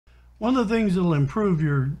One of the things that will improve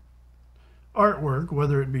your artwork,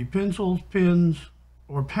 whether it be pencils, pens,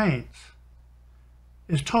 or paints,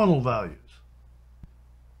 is tonal values.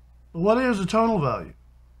 But what is a tonal value?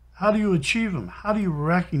 How do you achieve them? How do you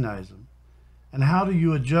recognize them? And how do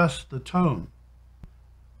you adjust the tone?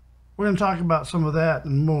 We're going to talk about some of that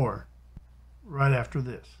and more right after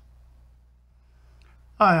this.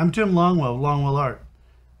 Hi, I'm Tim Longwell of Longwell Art,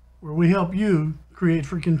 where we help you create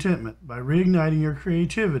for contentment by reigniting your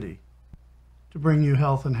creativity to bring you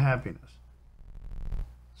health and happiness.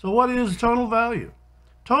 So what is tonal value?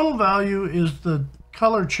 Tonal value is the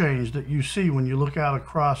color change that you see when you look out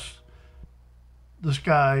across the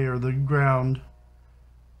sky or the ground.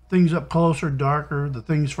 Things up close are darker, the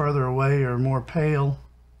things farther away are more pale.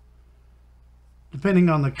 Depending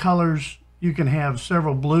on the colors, you can have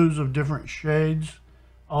several blues of different shades,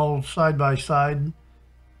 all side by side,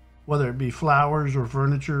 whether it be flowers or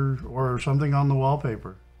furniture or something on the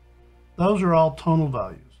wallpaper. Those are all tonal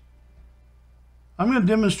values. I'm going to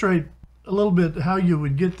demonstrate a little bit how you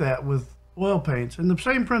would get that with oil paints, and the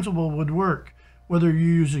same principle would work whether you're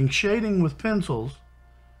using shading with pencils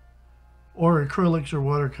or acrylics or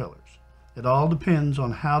watercolors. It all depends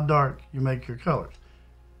on how dark you make your colors.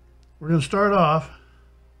 We're going to start off,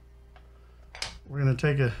 we're going to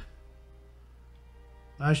take a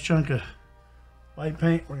nice chunk of white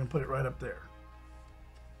paint, we're going to put it right up there.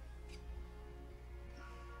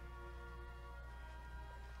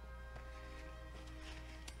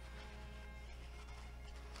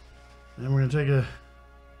 And then we're going to take a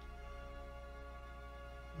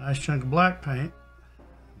nice chunk of black paint,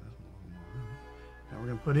 and we're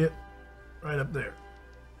going to put it right up there.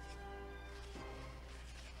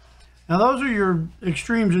 Now those are your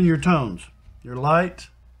extremes in your tones, your light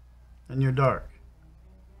and your dark.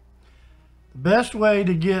 The best way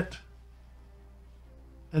to get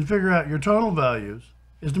and figure out your tonal values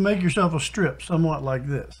is to make yourself a strip somewhat like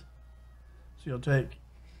this. So you'll take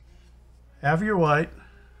half of your white,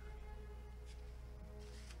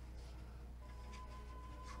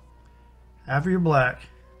 half of your black,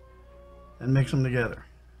 and mix them together.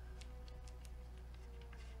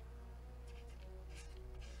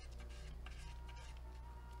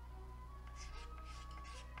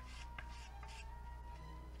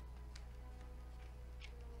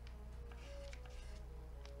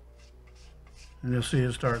 And you'll see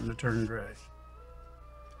it starting to turn gray.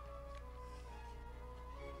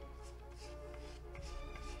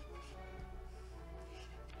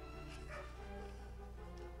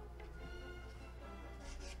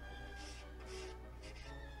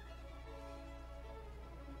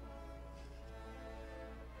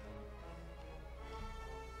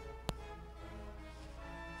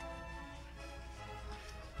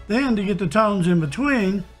 Then to get the tones in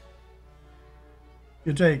between,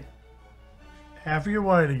 you take half of your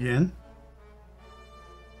white again,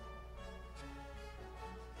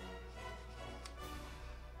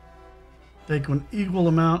 take an equal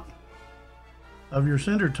amount of your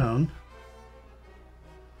center tone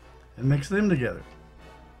and mix them together.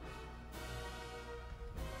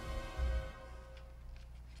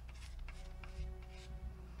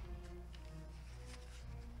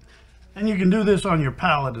 And you can do this on your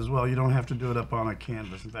palette as well. You don't have to do it up on a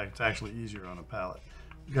canvas. In fact, it's actually easier on a palette.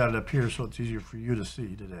 I've got it up here so it's easier for you to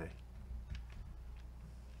see today.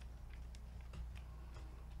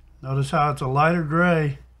 Notice how it's a lighter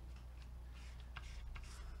gray.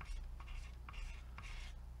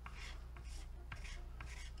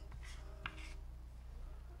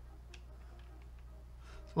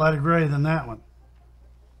 It's lighter gray than that one.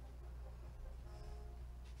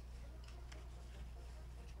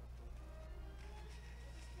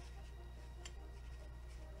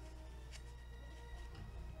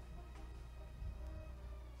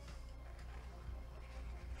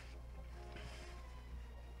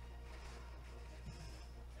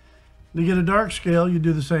 To get a dark scale, you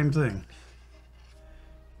do the same thing.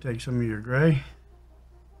 Take some of your gray,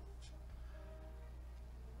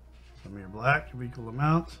 some of your black of equal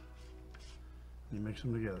amounts, and you mix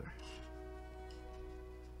them together.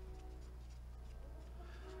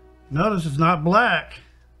 Notice it's not black,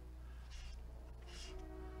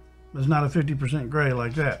 but it's not a 50% gray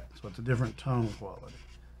like that, so it's a different tone quality.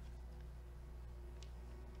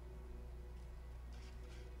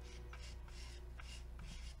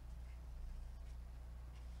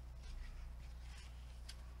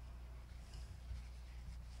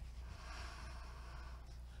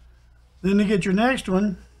 Then to get your next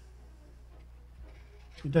one,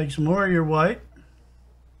 you take some more of your white,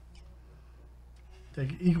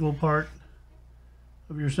 take an equal part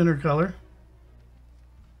of your center color,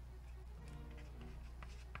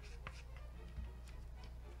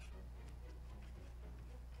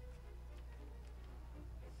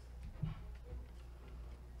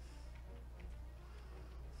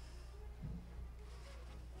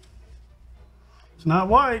 It's not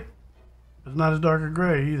white. It's not as dark or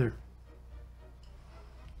gray either.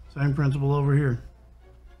 Same principle over here.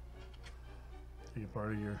 Take a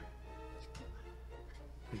part of your,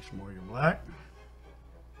 take some more of your black.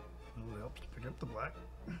 It helps to pick up the black.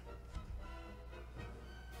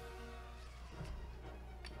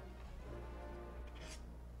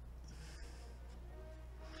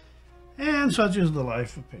 And such is the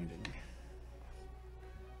life of painting.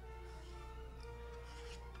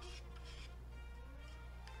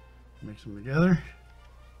 Mix them together.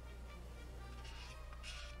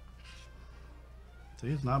 See,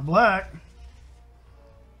 it's not black.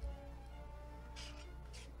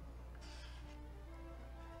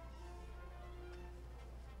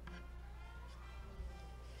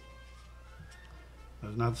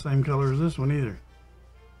 It's not the same color as this one either.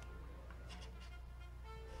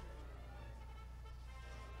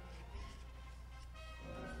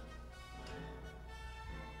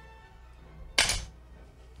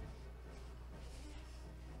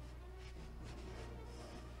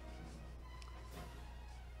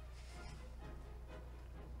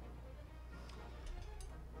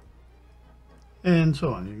 And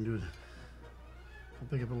so on. You can do it. I'll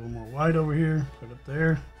pick up a little more white over here, put it up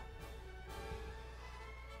there.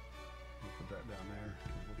 I'll put that down there.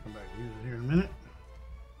 We'll come back and use it here in a minute.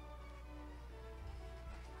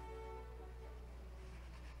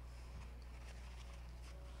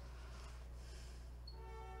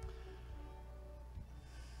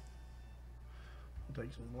 We'll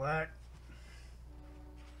take some black.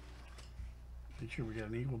 Make sure we got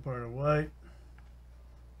an equal part of white.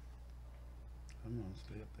 I'm going to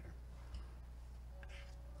stay up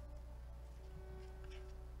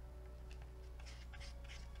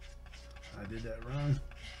there. I did that wrong.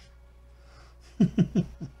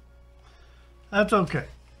 That's okay.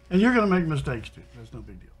 And you're going to make mistakes too. That's no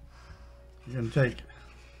big deal. You're going to take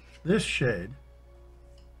this shade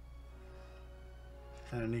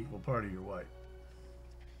and an equal part of your white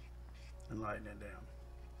and lighten it down.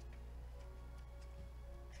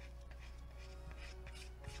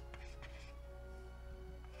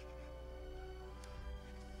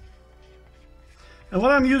 And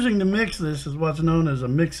what I'm using to mix this is what's known as a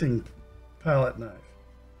mixing palette knife.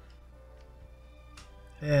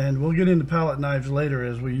 And we'll get into palette knives later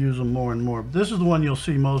as we use them more and more. But this is the one you'll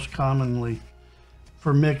see most commonly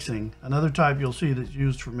for mixing. Another type you'll see that's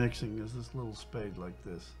used for mixing is this little spade like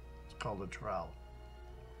this. It's called a trowel.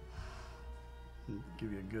 I'll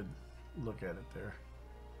give you a good look at it there.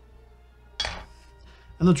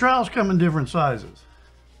 And the trowels come in different sizes.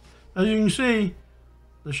 As you can see,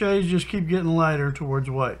 the shades just keep getting lighter towards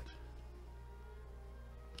white.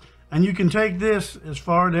 And you can take this as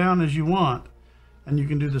far down as you want, and you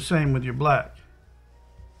can do the same with your black.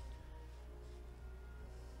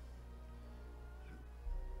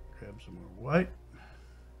 Grab some more white.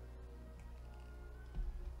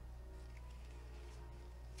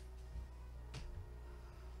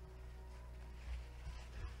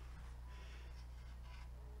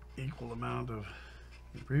 Equal amount of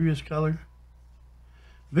the previous color.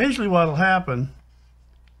 Eventually what will happen,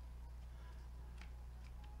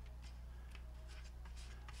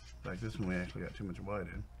 like this one we actually got too much white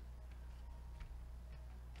in.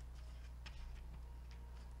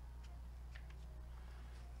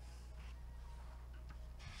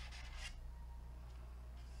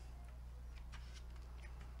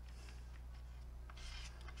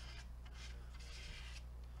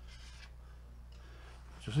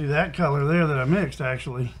 So see that color there that I mixed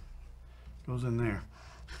actually goes in there.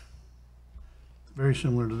 Very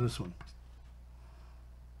similar to this one.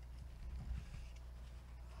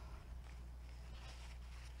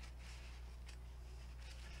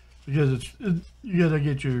 Because you got to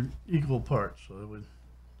get your equal parts, so it would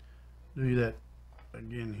do that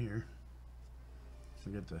again here to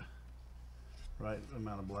get the right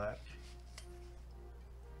amount of black.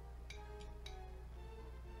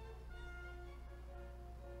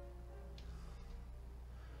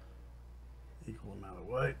 Equal amount of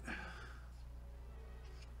white.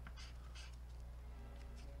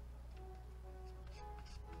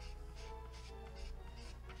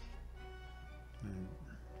 And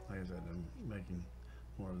like I said, I'm making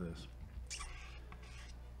more of this.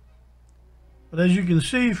 But as you can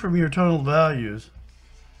see from your tonal values,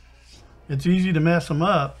 it's easy to mess them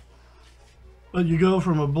up. But you go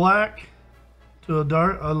from a black to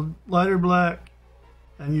a lighter black,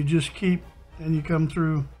 and you just keep, and you come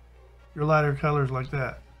through your lighter colors like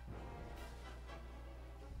that.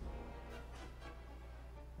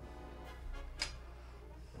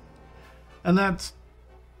 And that's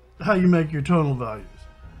how you make your tonal values.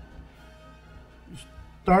 You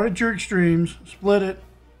start at your extremes, split it,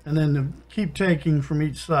 and then to keep taking from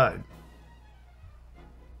each side,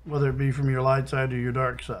 whether it be from your light side or your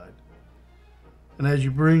dark side. And as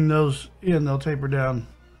you bring those in, they'll taper down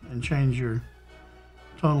and change your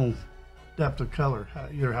tonal depth of color,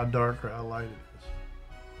 either how dark or how light it is.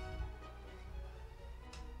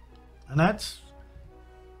 And that's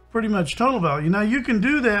pretty much tonal value. Now you can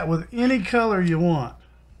do that with any color you want.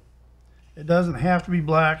 It doesn't have to be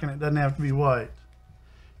black and it doesn't have to be white.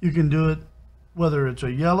 You can do it whether it's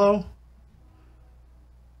a yellow,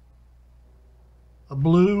 a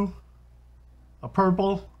blue, a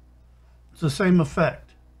purple. It's the same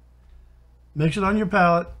effect. Mix it on your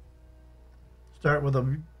palette. Start with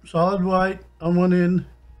a solid white on one end,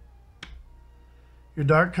 your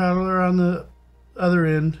dark color on the other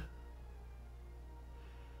end.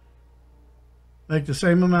 Make the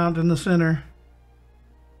same amount in the center.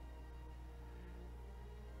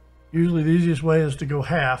 Usually the easiest way is to go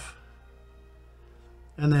half,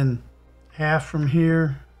 and then half from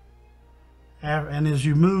here, half, and as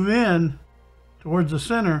you move in towards the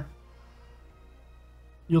center,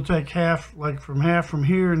 you'll take half, like from half from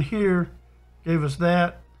here and here, gave us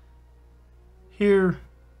that, here,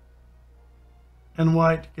 and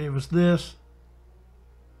white gave us this,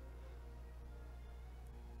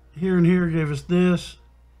 here and here gave us this,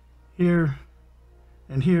 here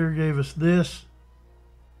and here gave us this,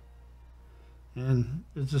 and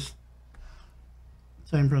it's just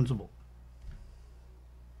same principle.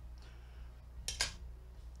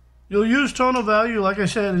 You'll use tonal value, like I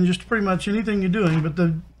said, in just pretty much anything you're doing, but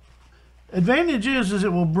the advantage is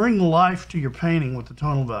it will bring life to your painting with the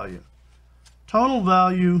tonal value. Tonal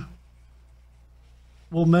value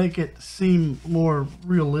will make it seem more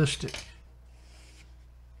realistic.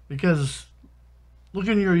 Because look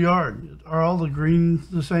in your yard. Are all the greens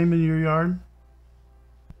the same in your yard?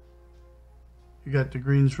 You got the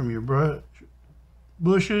greens from your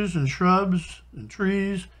bushes and shrubs and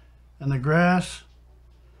trees and the grass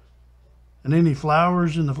and any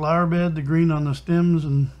flowers in the flower bed, the green on the stems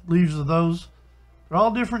and leaves of those. They're all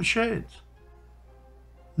different shades.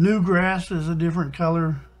 New grass is a different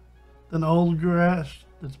color than old grass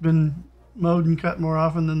that's been mowed and cut more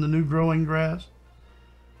often than the new growing grass.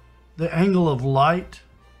 The angle of light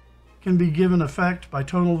can be given effect by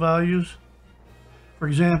tonal values. For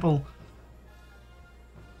example,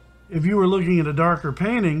 if you were looking at a darker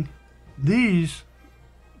painting, these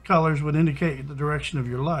colors would indicate the direction of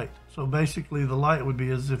your light. So basically the light would be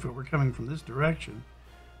as if it were coming from this direction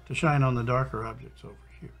to shine on the darker objects over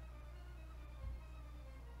here.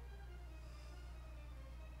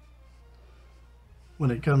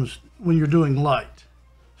 When you're doing light.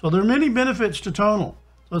 So there are many benefits to tonal.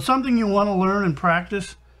 So it's something you want to learn and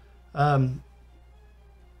practice. In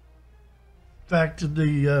fact,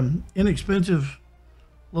 the inexpensive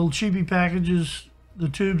little cheapy packages, the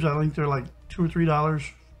tubes, I think they're like $2 or $3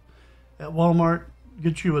 at Walmart.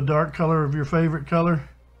 Get you a dark color of your favorite color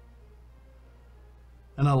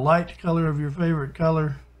and a light color of your favorite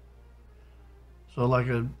color. So like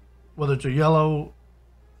whether it's a yellow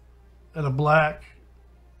and a black,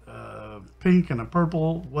 pink and a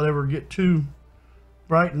purple, whatever, get two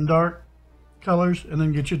bright and dark colors and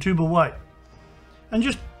then get you a tube of white. And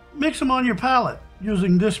just mix them on your palette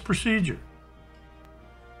using this procedure.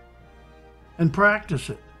 And practice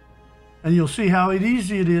it. And you'll see how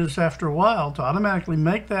easy it is after a while to automatically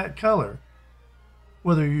make that color,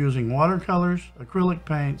 whether you're using watercolors, acrylic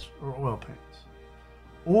paints, or oil paints,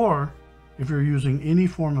 or if you're using any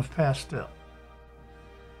form of pastel.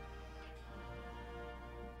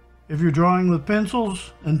 If you're drawing with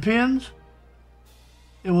pencils and pens,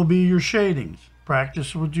 it will be your shadings.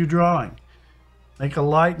 Practice what you're drawing. Make a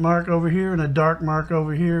light mark over here and a dark mark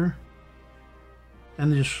over here,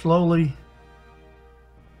 and just slowly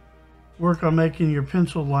work on making your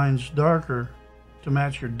pencil lines darker to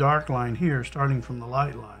match your dark line here, starting from the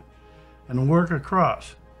light line, and work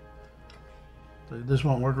across. This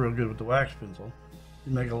won't work real good with the wax pencil.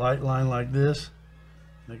 You make a light line like this,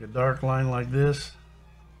 make a dark line like this,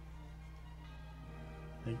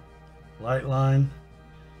 make a light line,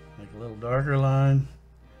 make a little darker line,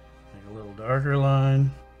 make a little darker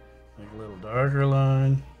line, make a little darker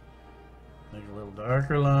line, make a little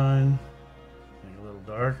darker line, make a little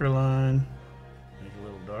darker line, make a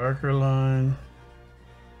little darker line,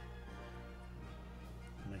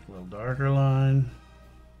 make a little darker line,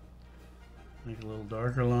 make a little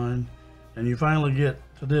darker line, and you finally get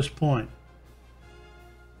to this point.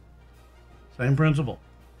 Same principle.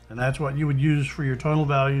 And that's what you would use for your tonal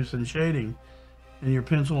values and shading in your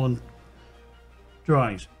pencil and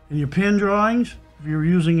drawings. In your pen drawings, if you're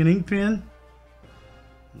using an ink pen,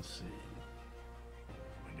 let's see,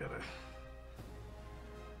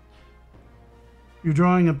 you're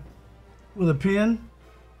drawing with a pen,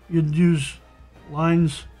 you'd use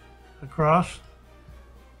lines across.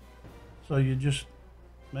 So you just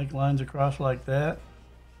make lines across like that.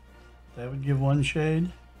 That would give one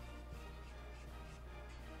shade.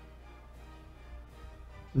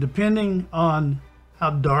 Depending on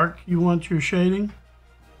how dark you want your shading,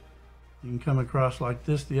 you can come across like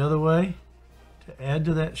this the other way to add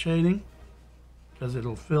to that shading, because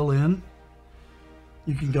it'll fill in.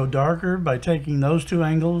 You can go darker by taking those two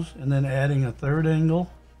angles and then adding a third angle.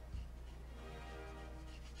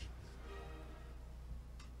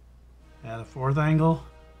 Add a fourth angle.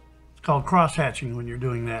 It's called cross-hatching when you're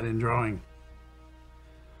doing that in drawing.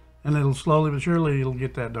 And it'll slowly but surely, it'll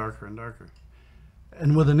get that darker and darker.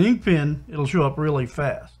 And with an ink pen, it'll show up really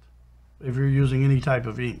fast if you're using any type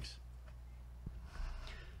of inks.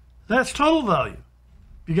 That's tonal value.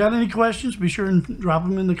 If you got any questions, be sure and drop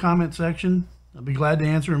them in the comment section. I'll be glad to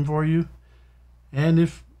answer them for you. And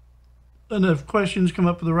if questions come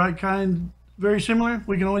up with the right kind, very similar,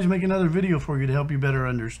 we can always make another video for you to help you better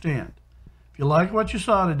understand. If you like what you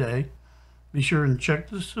saw today, be sure and check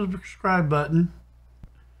the subscribe button.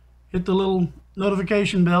 Hit the little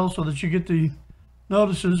notification bell so that you get the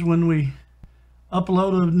notices when we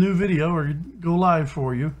upload a new video or go live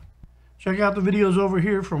for you. Check out the videos over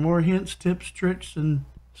here for more hints, tips, tricks, and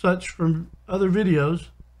such from other videos.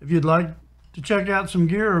 If you'd like to check out some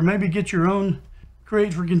gear or maybe get your own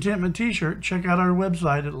Create for Contentment t-shirt, check out our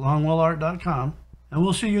website at longwellart.com. And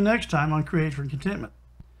we'll see you next time on Create for Contentment.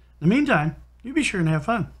 In the meantime, you be sure and have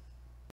fun.